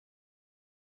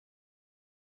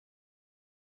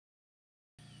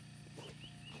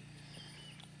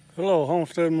Hello,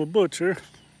 Homesteading with Butch here.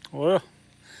 Well,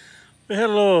 we had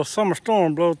a little summer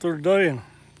storm blow through today and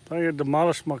I think it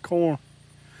demolished my corn.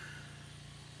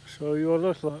 Show you what it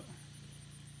looks like.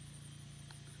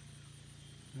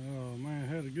 Oh man,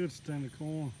 I had a good stand of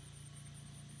corn.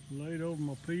 Laid over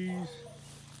my peas.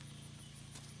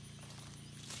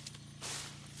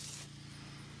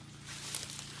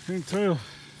 You can tell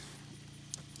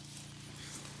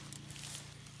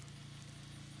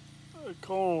that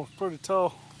corn was pretty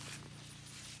tall.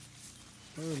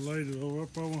 I just laid it over. I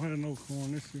probably won't have no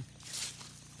corn this year.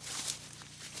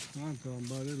 I'm talking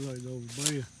about it laid over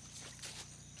bad.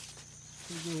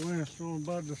 This little windstorm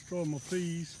about to destroy my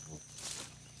peas.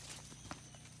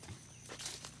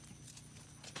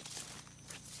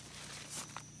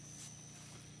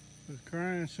 It's a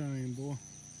crying shame, boy.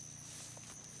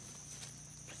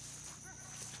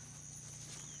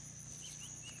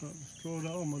 About destroyed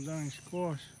all my dang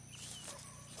squash.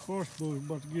 Squash bush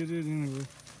about to get it anyway.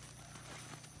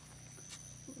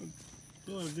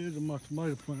 What I did to my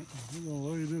tomato plant. I'm gonna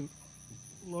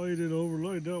lay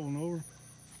that one over.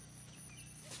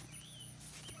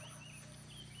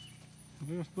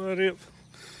 That's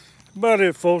about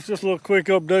it, folks. Just a little quick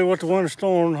update what the winter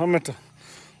storm, I meant the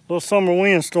little summer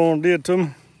windstorm did to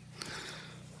me.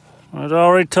 It was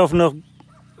already tough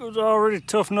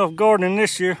enough gardening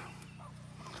this year.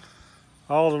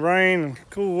 All the rain and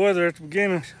cool weather at the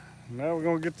beginning. Now we're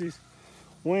gonna get these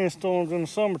windstorms in the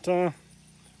summertime.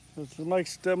 It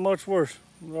makes it that much worse.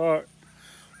 All right.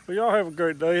 Well, y'all have a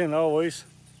great day, and always,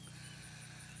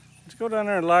 let's go down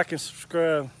there and like and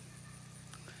subscribe.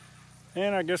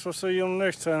 And I guess we'll see you on the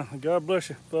next time. God bless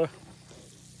you. Bye.